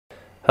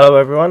Hello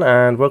everyone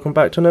and welcome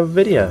back to another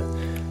video.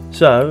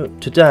 So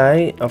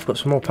today I've got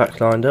some more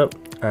packs lined up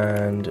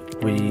and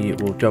we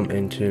will jump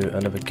into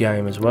another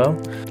game as well.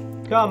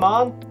 Come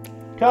on!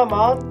 Come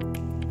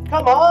on!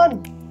 Come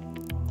on!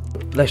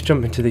 Let's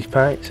jump into these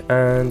packs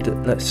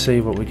and let's see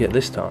what we get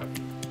this time.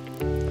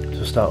 So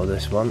we'll start with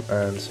this one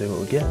and see what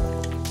we get.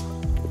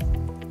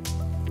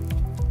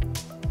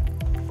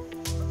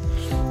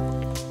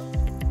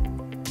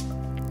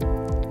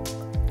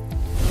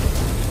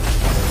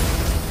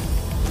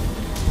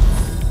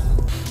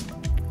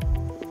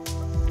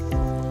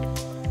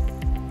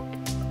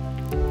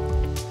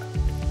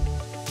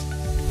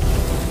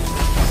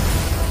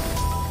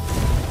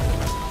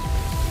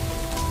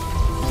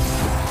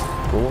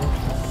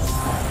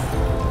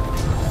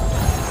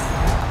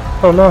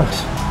 Oh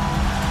nice,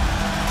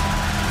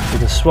 we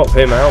can swap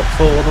him out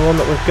for the one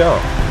that we've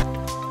got.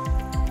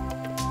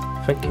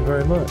 Thank you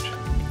very much.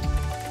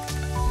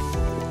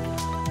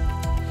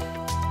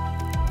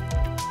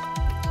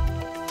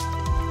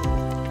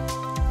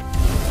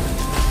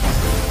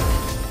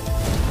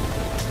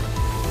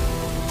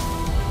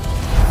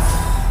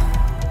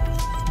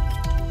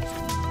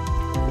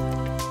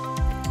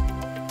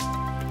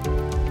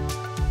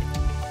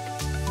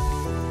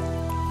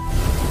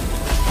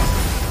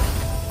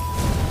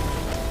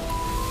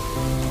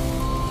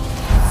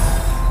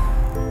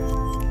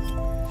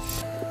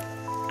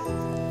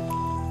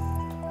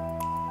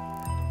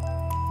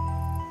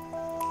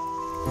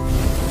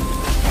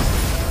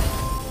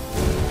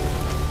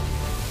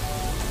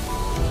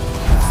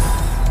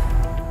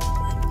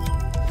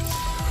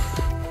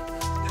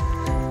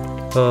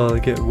 Oh, they're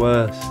getting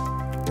worse.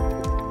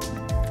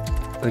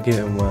 They're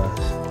getting worse.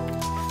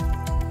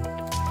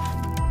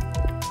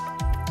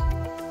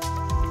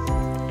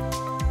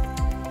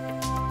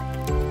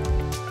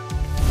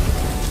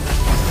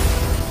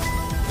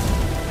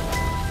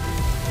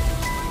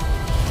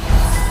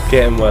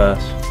 Getting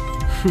worse.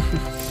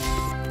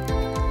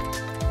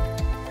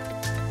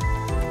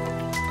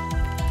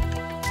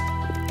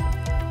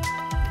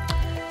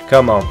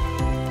 Come on.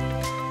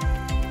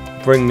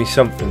 Bring me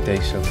something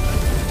decent.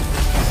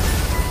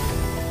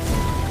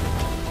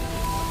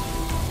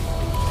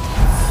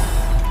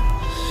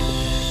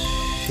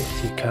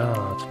 Shitty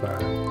cards,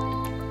 man.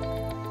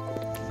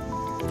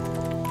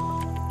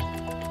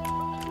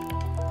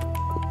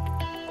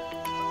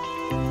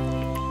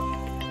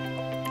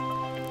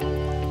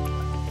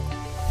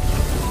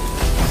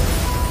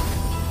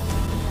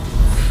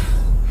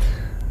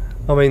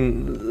 I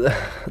mean,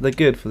 they're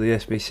good for the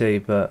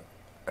SBC, but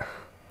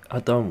I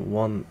don't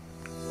want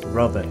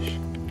rubbish.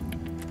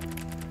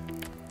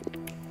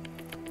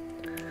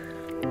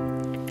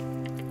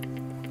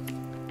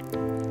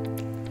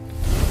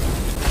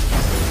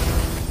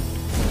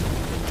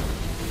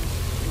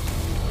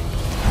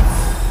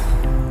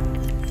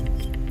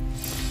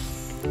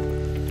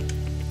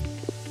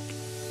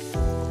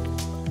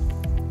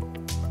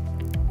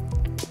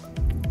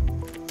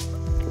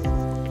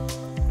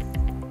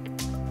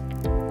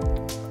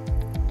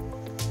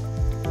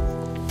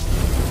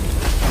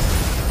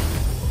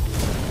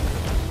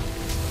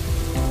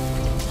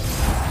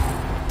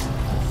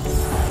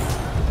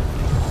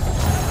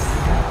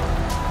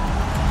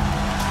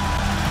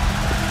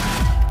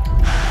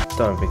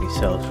 Don't think he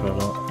sells for a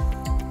lot.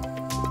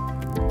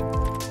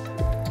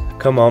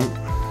 Come on.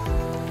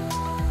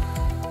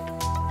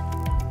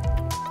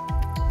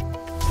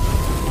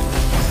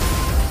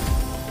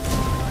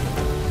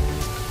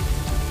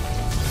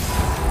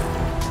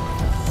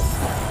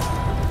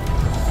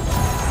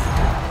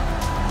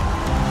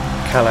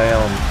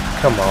 Calayon,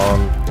 come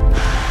on.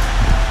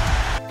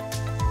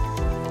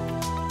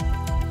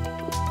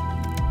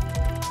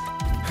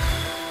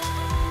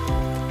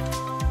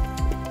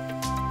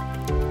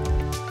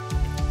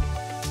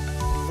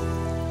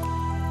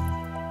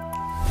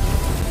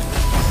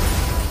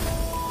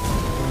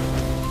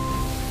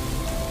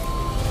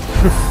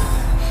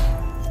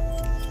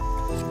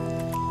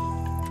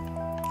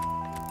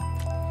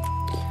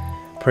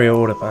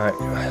 Pre-order pack.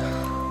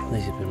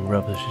 These have been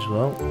rubbish as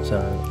well, so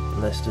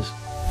let's just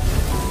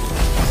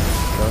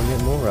go and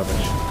get more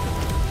rubbish.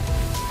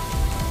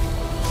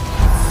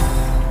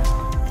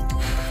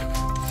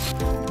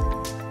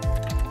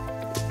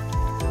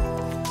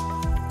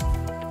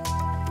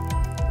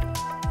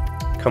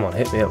 Come on,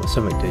 hit me up with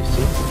something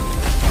decent.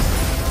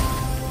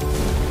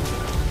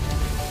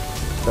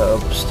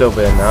 That'll still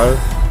be a no.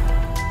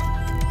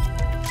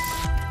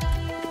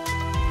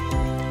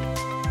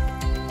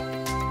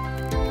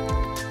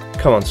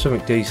 Come on,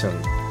 something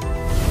decent. I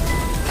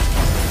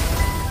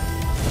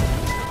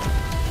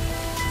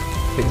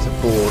think it's a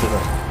board, isn't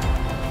it?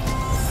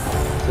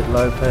 Is it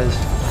Lopez?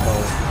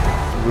 Oh,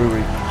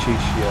 Rui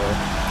Patricio.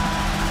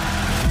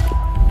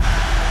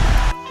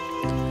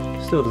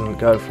 Still doesn't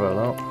go for a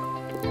lot.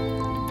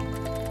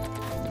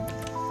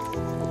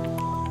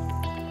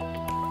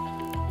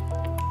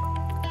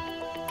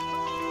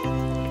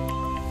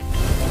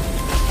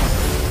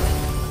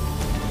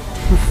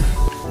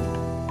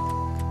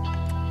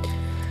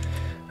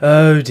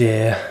 Oh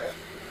dear.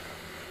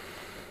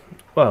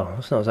 Well,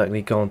 it's not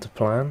exactly gone to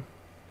plan.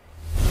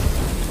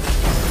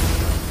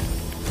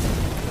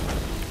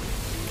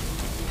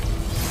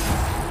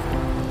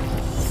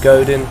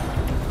 Godin.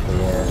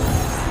 Yeah.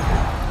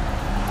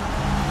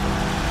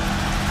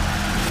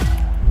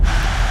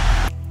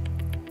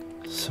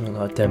 Something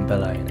like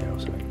Dembele in it or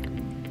something.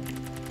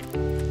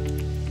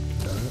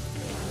 No.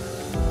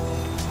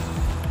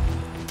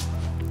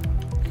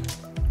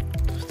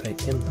 Just take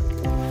him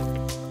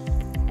then.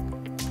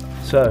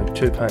 So,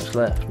 2 packs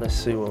left. Let's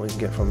see what we can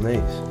get from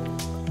these.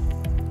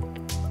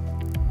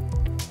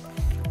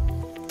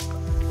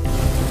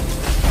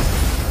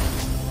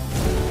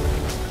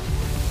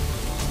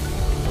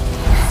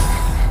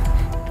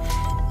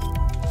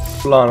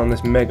 Relying on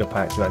this mega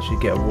pack to actually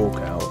get a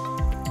walkout.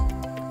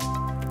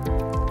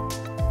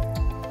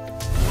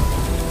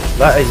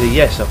 That is a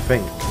yes, I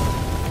think.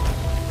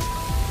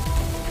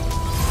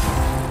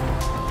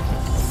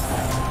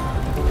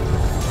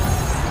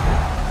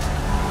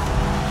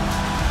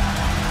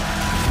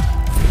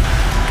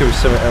 Could be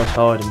something else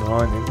hiding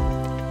behind him.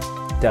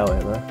 Doubt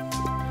it though.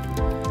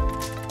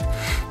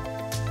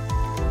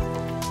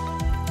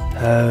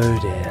 Oh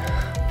dear.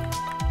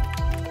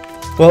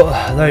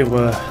 Well, they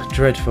were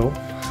dreadful.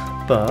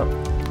 But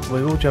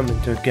we will jump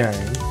into a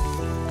game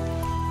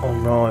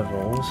on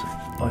Rivals.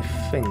 I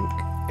think,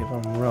 if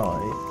I'm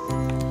right,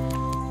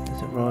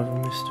 is it Rival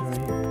Mystery?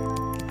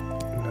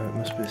 No, it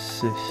must be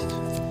Assist.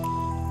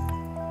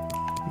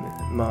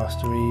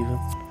 Master even.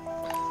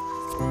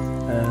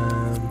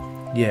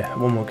 Yeah,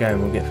 one more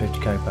game we'll get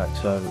 50k back.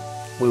 So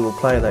we will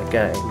play that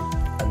game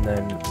and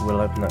then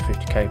we'll open that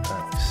 50k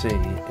pack, see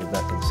if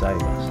that can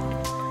save us.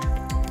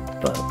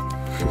 But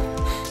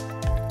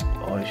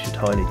I should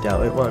highly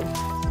doubt it won't.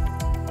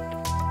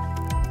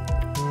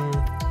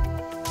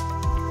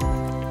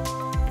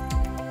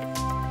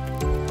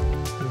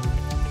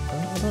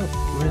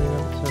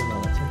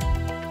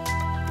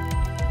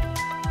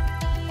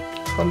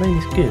 I mean,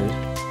 it's good,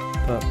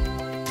 but...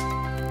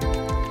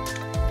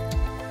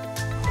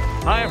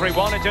 Hi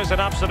everyone, it is an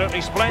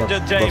absolutely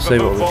splendid day for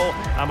football,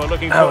 and we're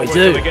looking forward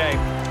to the game.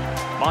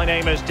 My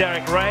name is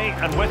Derek Ray,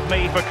 and with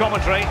me for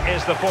commentary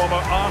is the former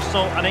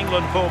Arsenal and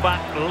England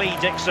fullback Lee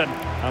Dixon.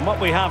 And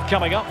what we have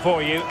coming up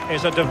for you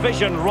is a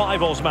division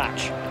rivals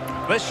match.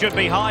 This should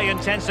be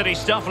high-intensity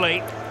stuff,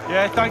 Lee.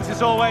 Yeah, thanks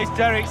as always,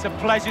 Derek. It's a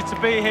pleasure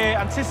to be here.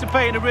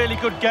 Anticipating a really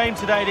good game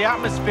today. The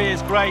atmosphere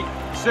is great.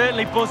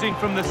 Certainly buzzing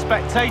from the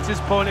spectators'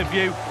 point of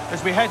view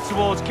as we head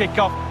towards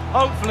kick-off.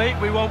 Hopefully,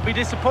 we won't be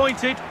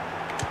disappointed.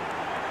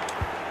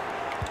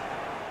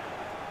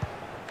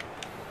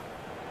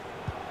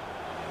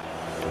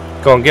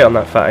 Go on, get on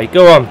that fatty.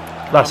 Go on.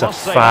 That's a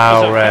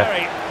foul, ref.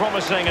 Very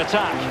promising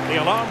attack.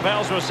 The alarm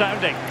bells were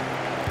sounding.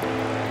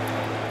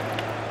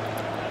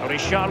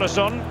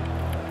 Richarlison.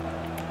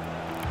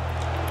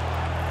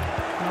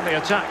 Well, the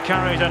attack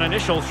carried an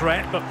initial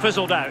threat, but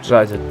fizzled out.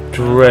 That is a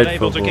dreadful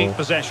able to ball. keep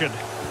possession.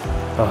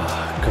 Oh,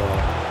 God.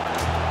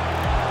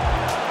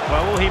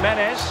 Raúl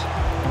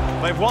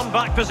Jiménez. They've won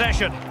back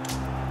possession.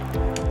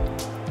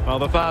 Well,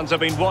 the fans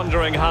have been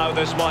wondering how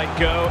this might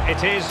go.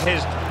 It is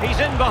his... He's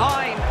in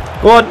behind.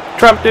 Go on,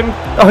 trapped him.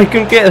 Oh, he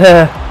couldn't get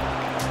there.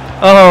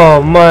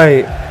 Oh,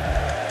 mate.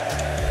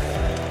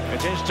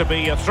 It is to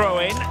be a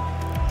throw-in.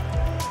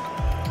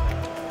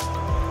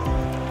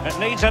 It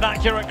needs an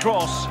accurate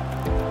cross.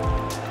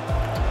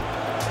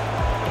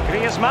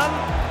 Griezmann.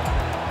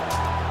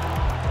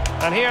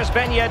 And here's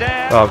Ben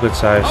Yedder. Oh, good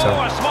save, son.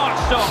 Oh, a smart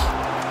stop.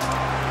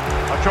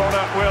 A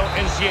corner will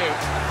ensue.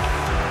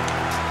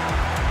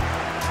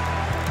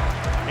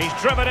 He's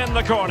driven in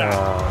the corner.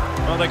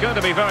 Well, they're going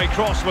to be very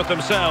cross with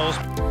themselves.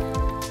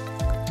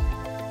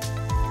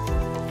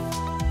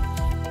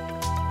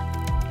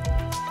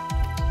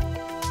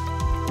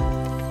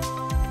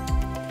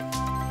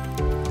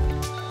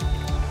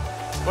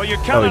 Well, you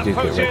cannot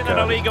put in an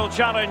illegal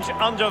challenge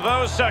under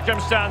those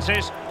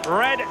circumstances.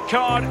 Red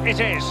card it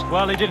is.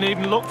 Well, he didn't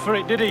even look for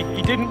it, did he?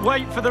 He didn't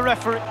wait for the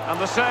referee. And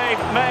the save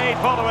made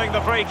following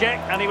the free kick,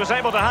 and he was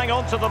able to hang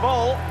on to the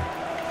ball.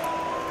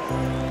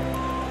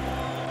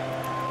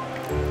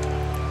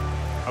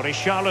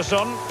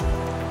 Richarlison.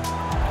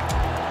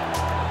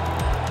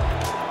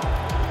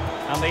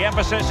 And the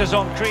emphasis is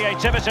on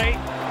creativity.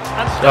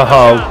 And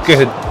oh,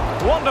 good.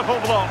 Wonderful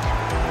block.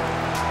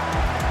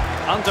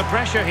 Under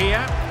pressure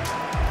here.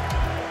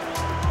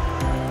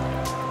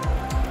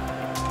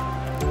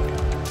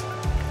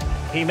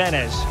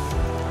 Jimenez.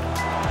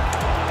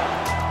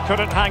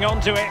 Couldn't hang on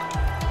to it.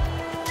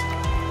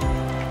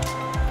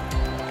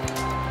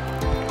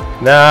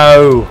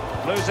 No.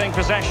 Losing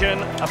possession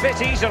a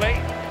bit easily.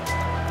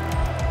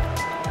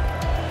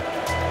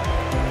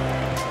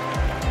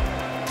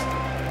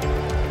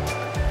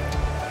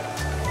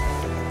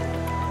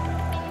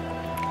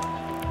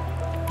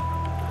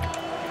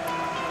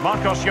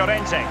 Marcos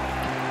Llorente.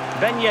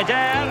 Ben Yedder.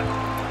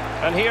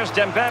 And here's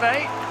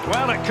Dembele.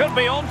 Well, it could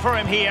be on for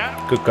him here.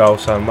 Good goal,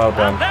 son. Well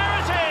done. And there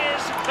it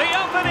is. The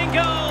opening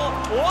goal.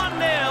 1-0.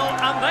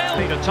 And they'll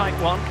need a tight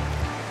one.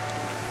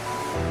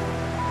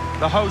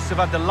 The hosts have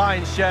had the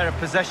lion's share of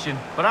possession,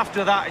 but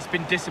after that it's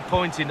been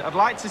disappointing. I'd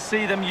like to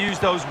see them use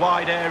those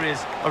wide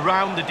areas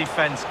around the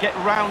defence, get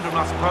round them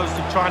as opposed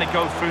to trying to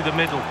go through the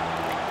middle.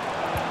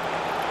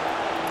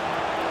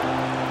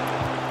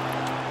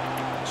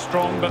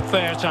 strong but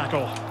fair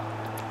tackle.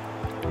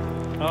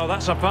 Oh,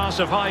 that's a pass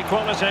of high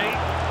quality.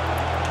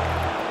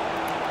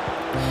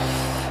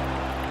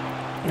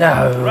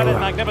 No. Read it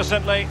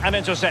magnificently and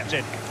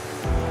intercepted.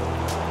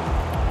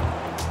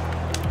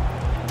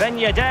 Ben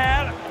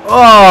Yedder.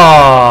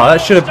 Oh, that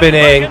should have been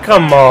in.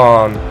 Come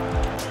on.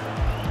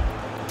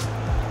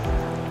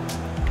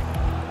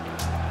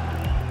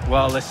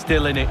 Well, they're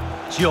still in it.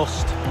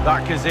 Just.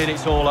 That goes in,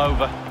 it's all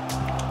over.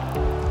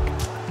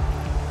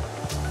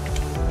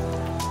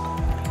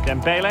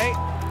 Dembele.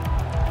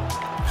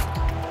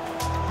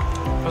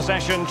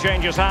 Possession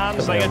changes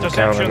hands. The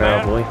interception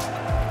there. Boy.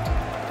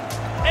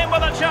 In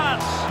with a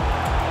chance.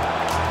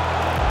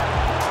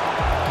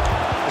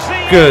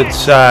 Good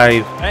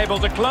save. Able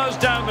to close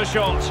down the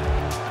shot.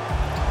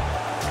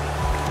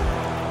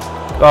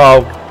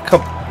 Oh,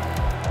 come.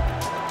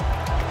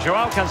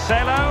 Joao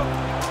Cancelo.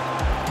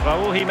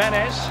 Raúl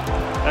Jimenez.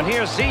 And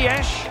here's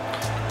Ziyech.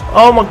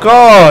 Oh my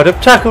God!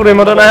 I've tackled him.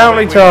 I don't know how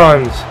many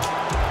times.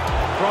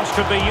 Cross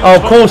could be useful. Oh,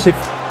 of course it.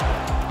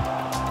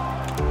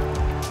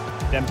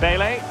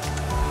 Dembele.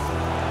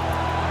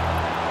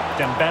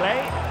 Dembele.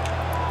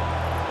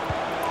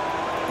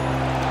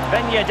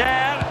 Ben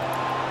Yedder.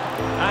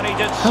 And he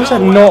did How's so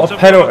that well not a to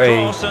penalty? move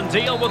across and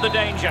deal with the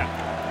danger.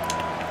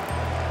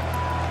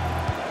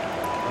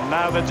 And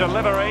now the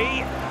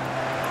delivery.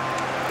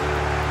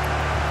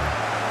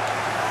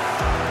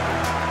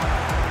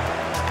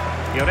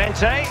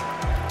 Llorente.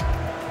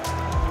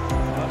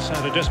 That's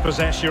how to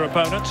dispossess your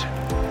opponent.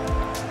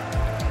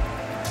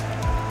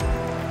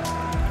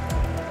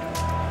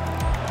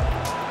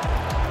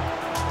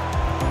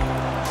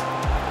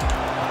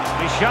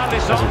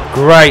 That's a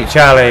great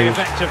challenge.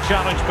 Effective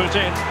challenge put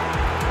in.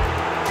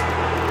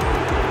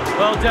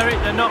 Well, Derek,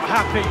 they're not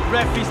happy.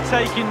 Ref is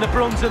taking the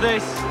brunt of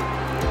this.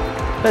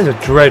 There's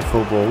a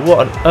dreadful ball.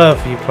 What on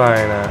earth are you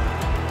playing at?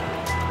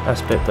 That's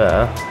a bit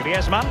better.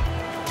 Griezmann.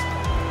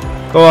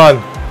 Go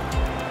on.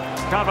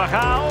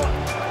 Carvajal.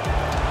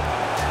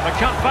 The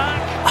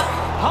cutback.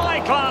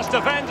 High-class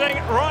defending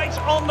right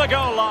on the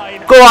goal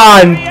line. Go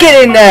on,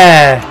 get in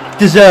there.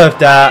 Deserved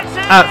that.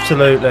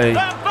 Absolutely.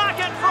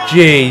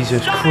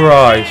 Jesus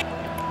Christ.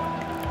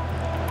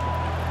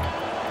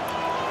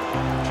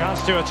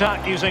 Chance to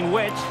attack using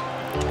width.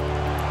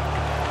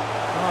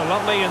 Oh,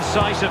 lovely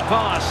incisive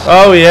pass.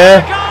 Oh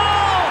yeah.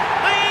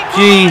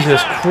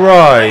 Jesus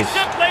Christ.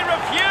 Simply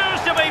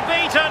refused to be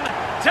beaten.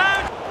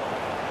 Down.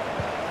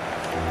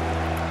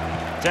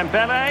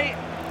 Dembele.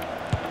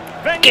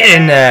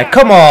 Get in there,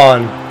 come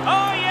on.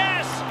 Oh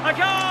yes, a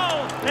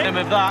goal. Him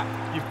of that,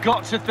 you've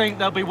got to think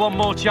there'll be one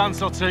more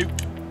chance or two.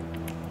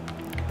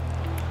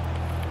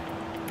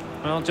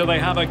 Well, do they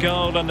have a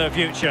goal in their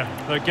future?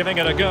 They're giving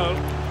it a go.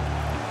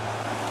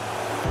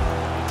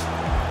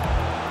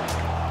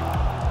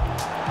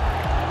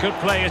 Could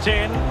play it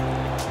in.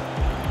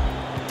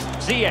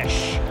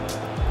 Ziyech.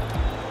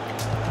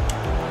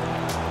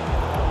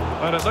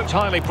 Well, it looked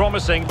highly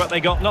promising, but they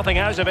got nothing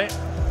out of it.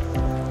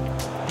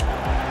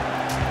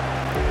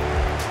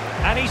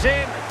 And he's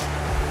in.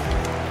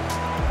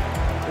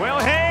 Will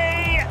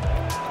he?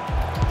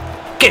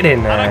 Get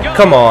in there,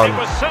 come on.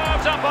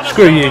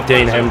 Screw you,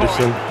 Dean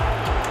Henderson.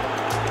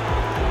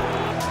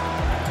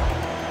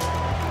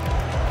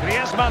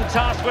 Griezmann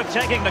tasked with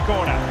taking the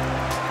corner.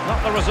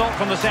 Not the result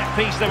from the set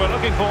piece they were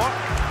looking for.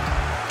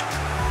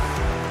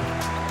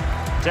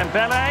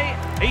 Dembele,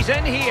 he's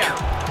in here.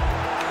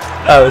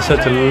 That was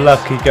such a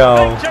lucky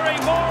goal.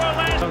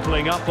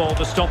 Totaling up all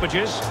the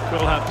stoppages,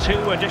 we'll have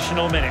 2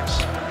 additional minutes.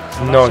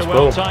 Nice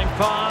ball. Well-timed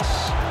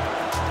pass.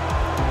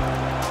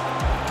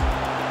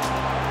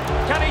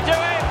 Can he do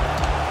it?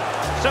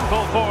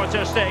 Simple for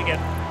Ter Stegen.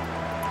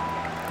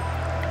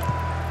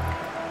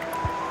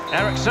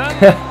 Eriksen.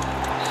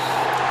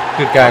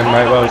 Good game,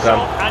 mate. Well done.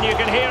 And you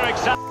can hear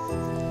exactly.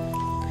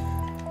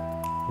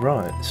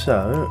 Right,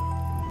 so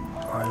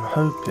I'm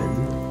hoping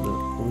that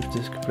we've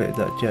just completed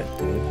that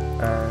objective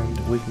and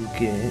we can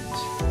get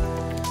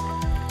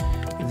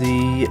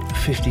the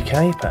 50k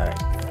pack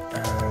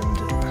and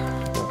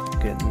we'll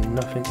get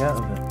nothing out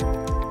of it.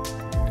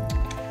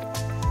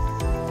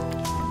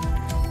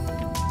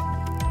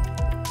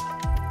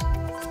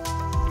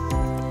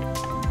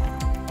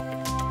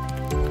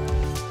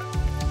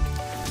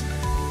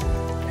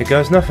 Here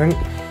goes nothing.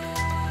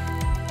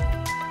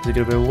 Is it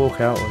going to be a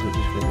walkout or is it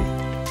just going to be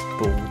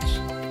boards?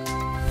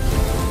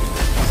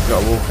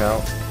 Got a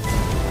walkout.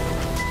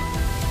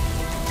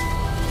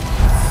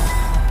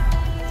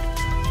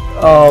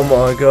 Oh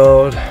my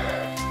god.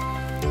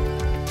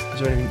 Is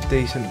there anything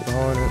decent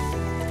behind it?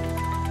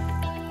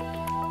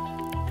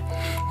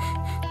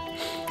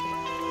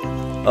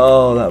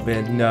 Oh, that'll be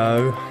a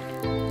no.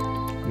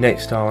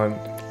 Next time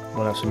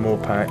we'll have some more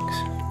packs.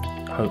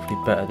 Hopefully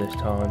better this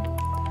time.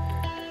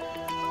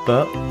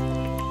 But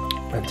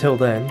until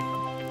then,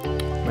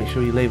 make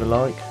sure you leave a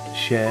like,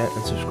 share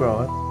and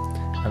subscribe,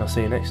 and I'll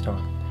see you next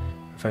time.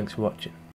 Thanks for watching.